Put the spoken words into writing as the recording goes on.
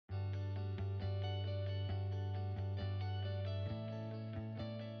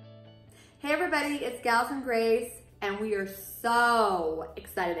Hey everybody, it's Gals and Grace, and we are so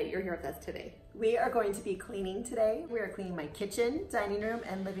excited that you're here with us today. We are going to be cleaning today. We are cleaning my kitchen, dining room,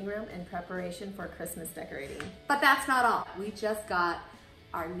 and living room in preparation for Christmas decorating. But that's not all. We just got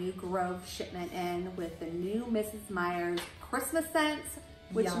our new Grove shipment in with the new Mrs. Meyer's Christmas scents,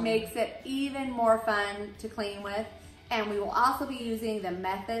 which Yum. makes it even more fun to clean with. And we will also be using the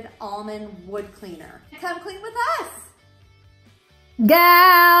Method Almond Wood Cleaner. Come clean with us.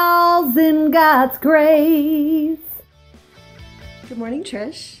 Gals in God's grace. Good morning,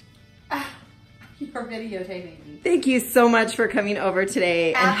 Trish. You're videotaping me. Thank you so much for coming over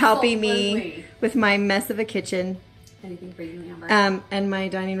today and helping me Absolutely. with my mess of a kitchen. Anything for you, Amber? And my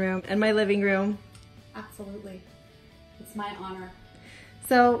dining room and my living room. Absolutely. It's my honor.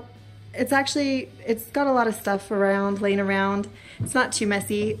 So it's got a lot of stuff laying around. It's not too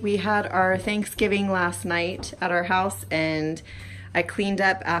messy. We had our Thanksgiving last night at our house and I cleaned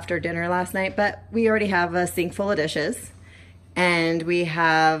up after dinner last night, but we already have a sink full of dishes and we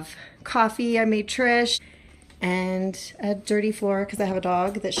have coffee I made Trish and a dirty floor because I have a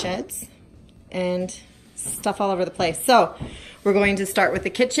dog that sheds and stuff all over the place. So we're going to start with the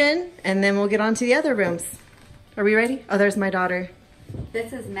kitchen and then we'll get on to the other rooms. Are we ready? Oh, there's my daughter.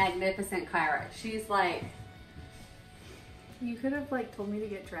 This is magnificent, Kyra. She's like, You could have like told me to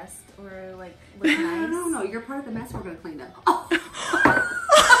get dressed or like look nice. no, you're part of the mess we're gonna clean up. Oh.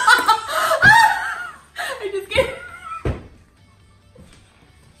 I'm just kidding.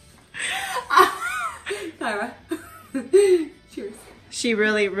 Kyra. Cheers. She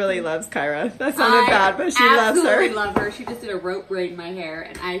really, really loves Kyra. That sounded bad, but she loves her. I absolutely love her. She just did a rope braid in my hair,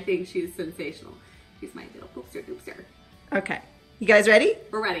 and I think she's sensational. She's my little poopster doopster. Okay. You guys ready?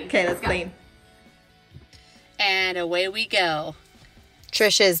 We're ready. Okay, let's go. clean. And away we go.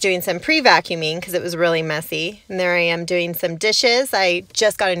 Trisha is doing some pre-vacuuming because it was really messy. And there I am doing some dishes. I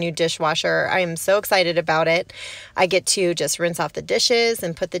just got a new dishwasher. I am so excited about it. I get to just rinse off the dishes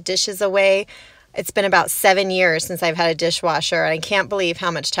and put the dishes away. It's been about 7 years since I've had a dishwasher, and I can't believe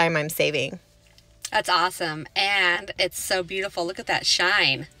how much time I'm saving. That's awesome. And it's so beautiful. Look at that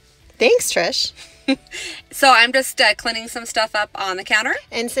shine. Thanks, Trish. So I'm just cleaning some stuff up on the counter.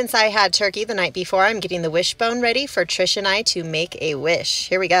 And since I had turkey the night before, I'm getting the wishbone ready for Trish and I to make a wish.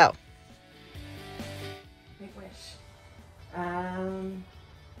 Here we go. Make wish. I know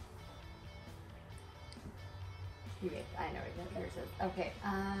what yours is. Okay.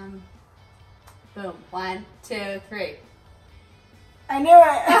 Boom. 1, 2, 3. I knew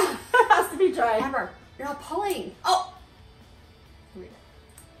it. It has to be dry. Amber, you're not pulling. Oh.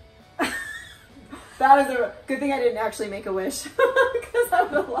 That is a good thing I didn't actually make a wish because I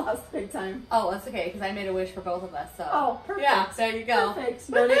would have lost big time. Oh, that's okay because I made a wish for both of us. So. Oh, perfect. Yeah. There you go. Perfect.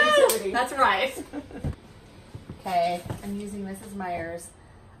 No negativity. That's right. Okay. I'm using Mrs. Meyer's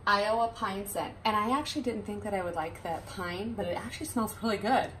Iowa Pine scent, and I actually didn't think that I would like that pine, but it actually smells really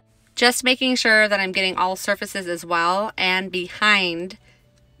good. Just making sure that I'm getting all surfaces as well and behind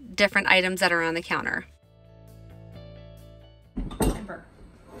different items that are on the counter. Amber,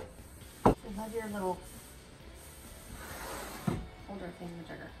 I love your little holder thing, the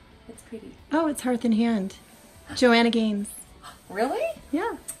jigger. It's pretty. Oh, it's Hearth in Hand. Joanna Gaines. Really?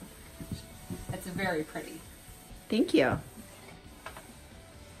 Yeah. It's very pretty. Thank you.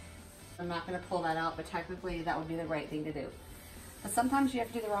 I'm not going to pull that out, but technically that would be the right thing to do. But sometimes you have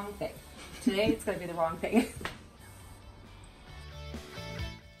to do the wrong thing. Today it's going to be the wrong thing.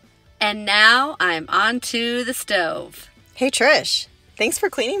 And now I'm onto the stove. Hey, Trish. Thanks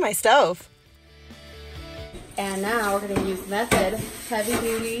for cleaning my stove. And now we're going to use Method Heavy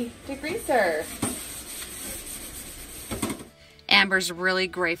Duty Degreaser. Amber's really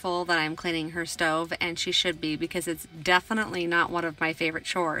grateful that I'm cleaning her stove, and she should be because it's definitely not one of my favorite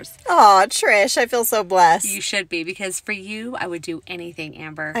chores. Aw, Trish, I feel so blessed. You should be, because for you, I would do anything,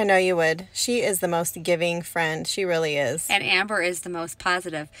 Amber. I know you would. She is the most giving friend. She really is. And Amber is the most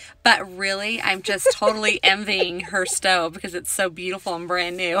positive. But really, I'm just totally envying her stove because it's so beautiful and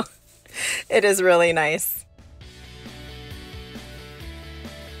brand new. It is really nice.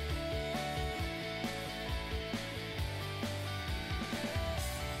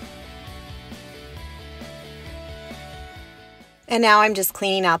 And now I'm just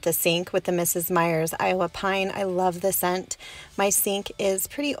cleaning out the sink with the Mrs. Meyer's Iowa Pine. I love the scent. My sink is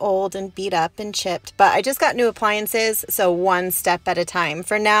pretty old and beat up and chipped, but I just got new appliances, so one step at a time.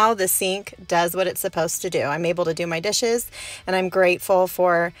 For now, the sink does what it's supposed to do. I'm able to do my dishes, and I'm grateful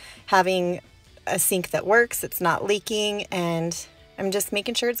for having a sink that works, it's not leaking, and I'm just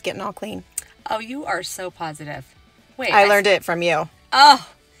making sure it's getting all clean. Oh, you are so positive. Wait. I learned it from you. Oh,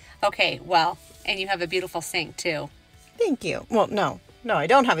 okay, well, and you have a beautiful sink, too. Thank you. Well, no. No, I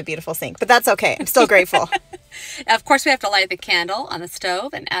don't have a beautiful sink, but that's okay. I'm still grateful. Of course, we have to light the candle on the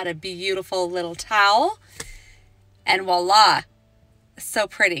stove and add a beautiful little towel. And voila, so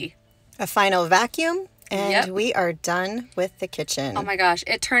pretty. A final vacuum, and we are done with the kitchen. Oh my gosh,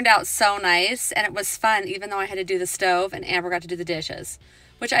 it turned out so nice, and it was fun, even though I had to do the stove and Amber got to do the dishes,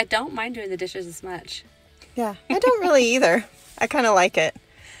 which I don't mind doing the dishes as much. Yeah, I don't really either. I kind of like it.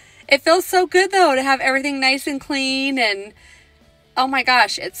 It feels so good, though, to have everything nice and clean, and oh my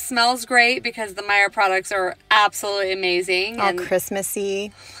gosh, it smells great because the Meijer products are absolutely amazing. All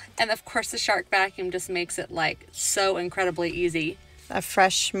Christmassy. And of course, the Shark vacuum just makes it like so incredibly easy. A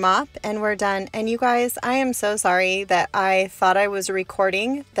fresh mop, and we're done. And you guys, I am so sorry that I thought I was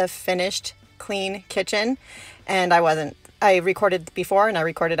recording the finished clean kitchen, and I wasn't. I recorded before and I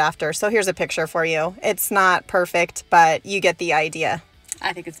recorded after. So here's a picture for you. It's not perfect, but you get the idea.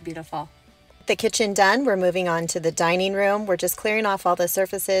 I think it's beautiful. The kitchen done, we're moving on to the dining room. We're just clearing off all the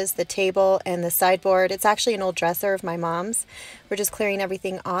surfaces, the table and the sideboard. It's actually an old dresser of my mom's. We're just clearing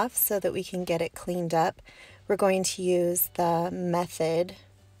everything off so that we can get it cleaned up. We're going to use the Method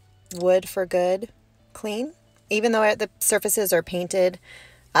Wood for Good clean. Even though the surfaces are painted,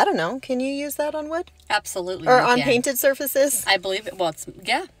 I don't know, can you use that on wood? Absolutely. Or on painted surfaces? I believe it. Well,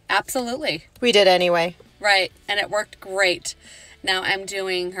 yeah, absolutely. We did anyway. Right, and it worked great. Now I'm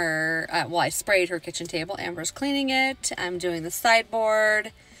doing her, I sprayed her kitchen table. Amber's cleaning it. I'm doing the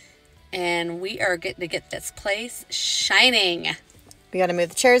sideboard. And we are getting to get this place shining. We got to move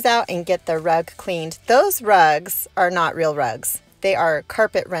the chairs out and get the rug cleaned. Those rugs are not real rugs. They are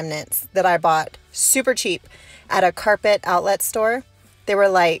carpet remnants that I bought super cheap at a carpet outlet store. They were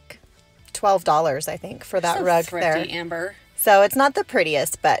like $12, I think, for that rug thrifty, there. Amber. So it's not the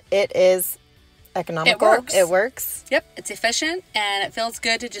prettiest, but it is economical. It works. It works. Yep, it's efficient, and it feels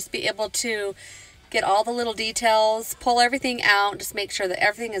good to just be able to get all the little details, pull everything out, just make sure that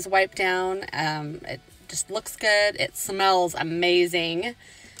everything is wiped down. It just looks good. It smells amazing.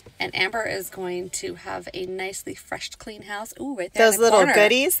 And Amber is going to have a nicely fresh, clean house. Ooh, right there. Those in the little corner.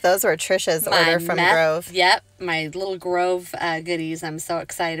 goodies, those were Trisha's order from Grove. Yep, my little Grove goodies I'm so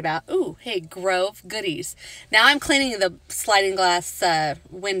excited about. Ooh, hey, Grove goodies. Now I'm cleaning the sliding glass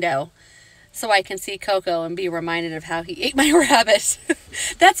window so I can see Coco and be reminded of how he ate my rabbit.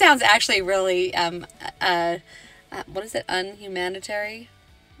 That sounds actually really, what is it, unhumanitarian?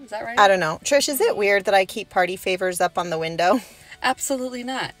 Is that right? I don't know. Trish, is it weird that I keep party favors up on the window? Absolutely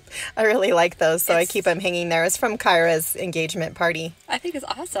not. I really like those, so I keep them hanging there. It's from Kyra's engagement party. I think it's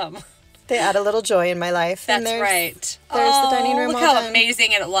awesome. They add a little joy in my life. That's right. There's the dining room. Look all how done.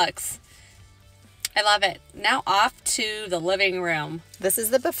 amazing it looks. I love it. Now off to the living room. This is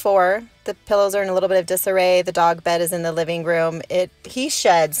the before. The pillows are in a little bit of disarray. The dog bed is in the living room. He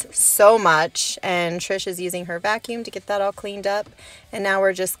sheds so much, and Trish is using her vacuum to get that all cleaned up. And now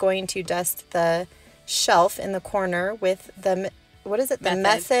we're just going to dust the shelf in the corner with the, what is it? The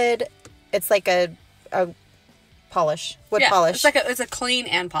Method. It's like a polish, wood polish. It's a clean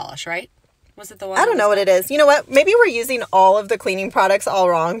and polish, right? Was it the one? I don't know what it is. You know what? Maybe we're using all of the cleaning products all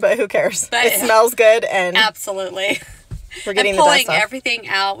wrong, but who cares? But it smells good, and absolutely. We're getting and pulling the dust off. everything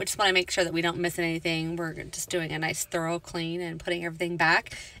out. We just want to make sure that we don't miss anything. We're just doing a nice thorough clean and putting everything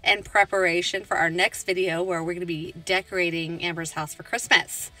back in preparation for our next video where we're going to be decorating Amber's house for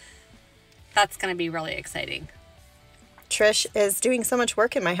Christmas. That's going to be really exciting. Trish is doing so much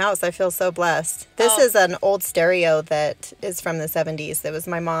work in my house. I feel so blessed. This is an old stereo that is from the 70s. It was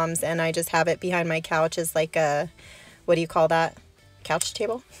my mom's, and I just have it behind my couch as like a, what do you call that? Couch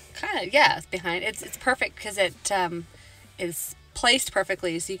table? Kind of, yeah. It's behind. It's perfect because it is placed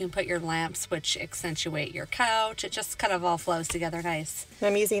perfectly, so you can put your lamps, which accentuate your couch. It just kind of all flows together nice.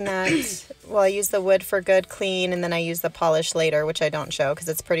 I'm using that. Well, I use the Wood for Good clean, and then I use the polish later, which I don't show because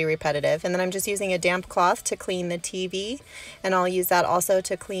it's pretty repetitive. And then I'm just using a damp cloth to clean the TV, and I'll use that also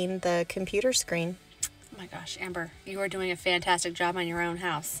to clean the computer screen. Oh my gosh, Amber, you are doing a fantastic job on your own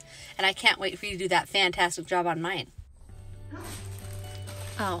house, and I can't wait for you to do that fantastic job on mine.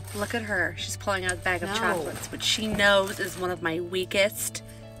 Oh, look at her. She's pulling out a bag of chocolates, which she knows is one of my weakest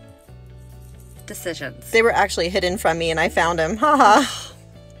decisions. They were actually hidden from me, and I found them. Haha.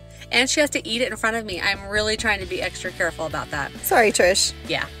 And she has to eat it in front of me. I'm really trying to be extra careful about that. Sorry, Trish.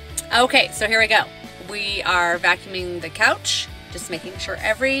 Yeah. Okay, so here we go. We are vacuuming the couch, just making sure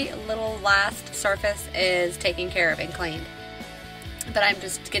every little last surface is taken care of and cleaned. But I'm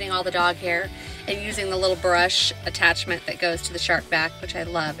just getting all the dog hair and using the little brush attachment that goes to the Shark vac, which I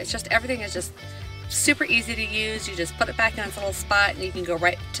love. It's just, everything is just super easy to use. You just put it back in its little spot and you can go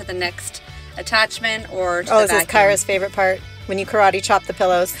right to the next attachment or to the this is vacuum. Kyra's favorite part. when you karate chop the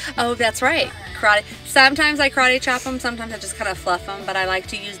pillows. Oh, that's right. Karate. Sometimes I karate chop them, sometimes I just kind of fluff them, but I like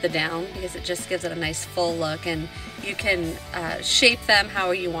to use the down because it just gives it a nice full look, and you can shape them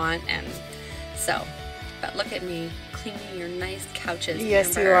how you want. And so, but look at me cleaning your nice couches.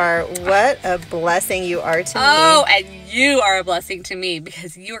 Yes, Amber. you are. What a blessing you are to me. Oh, and you are a blessing to me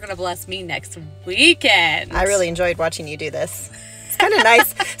because you are going to bless me next weekend. I really enjoyed watching you do this. It's kind of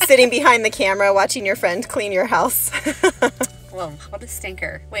nice sitting behind the camera watching your friend clean your house. Well, what a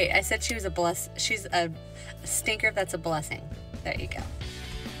stinker. Wait, I said she was she's a stinker that's a blessing. There you go.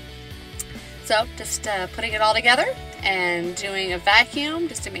 So just putting it all together and doing a vacuum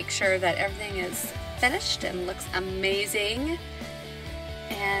just to make sure that everything is finished and looks amazing.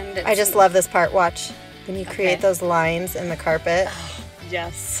 And I just love this part. Watch. When you create those lines in the carpet. Oh,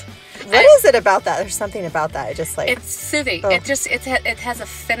 yes. What is it about that? There's something about that. I just like. It's soothing. Oh. It has a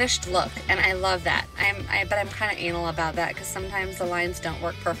finished look, and I love that. But I'm kind of anal about that because sometimes the lines don't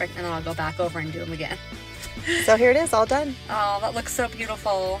work perfect, and then I'll go back over and do them again. So here it is, all done. Oh, that looks so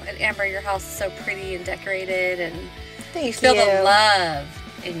beautiful. And Amber, your house is so pretty and decorated, and Thank you feel you. the love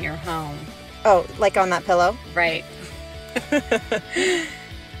in your home. Oh, like on that pillow? Right.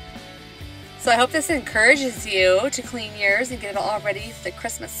 So I hope this encourages you to clean yours and get it all ready for the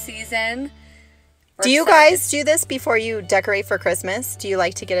Christmas season. Do you guys do this before you decorate for Christmas? Do you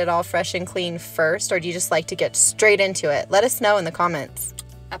like to get it all fresh and clean first, or do you just like to get straight into it? Let us know in the comments.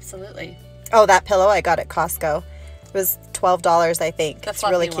 Absolutely. Oh, that pillow I got at Costco. It was $12, I think. The It's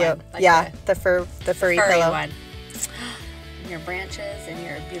really fluffy cute. one, like yeah, the furry pillow. one. Your branches and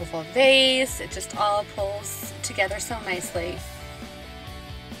your beautiful vase. It just all pulls together so nicely.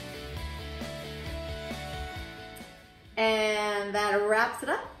 And that wraps it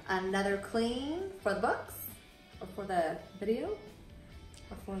up. Another clean for the books, or for the video,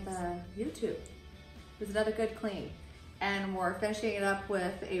 or for the YouTube. It was another good clean. And we're finishing it up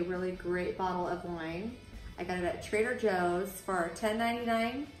with a really great bottle of wine. I got it at Trader Joe's for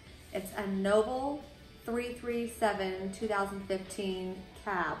 $10.99. It's a Noble 337 2015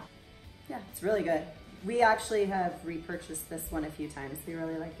 cab. Yeah, it's really good. We actually have repurchased this one a few times. We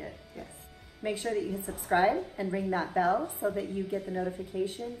really like it. Yes. Make sure that you hit subscribe and ring that bell so that you get the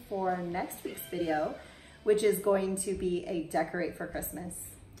notification for next week's video, which is going to be a decorate for Christmas.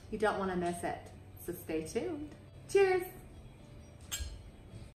 You don't want to miss it, so stay tuned. Cheers!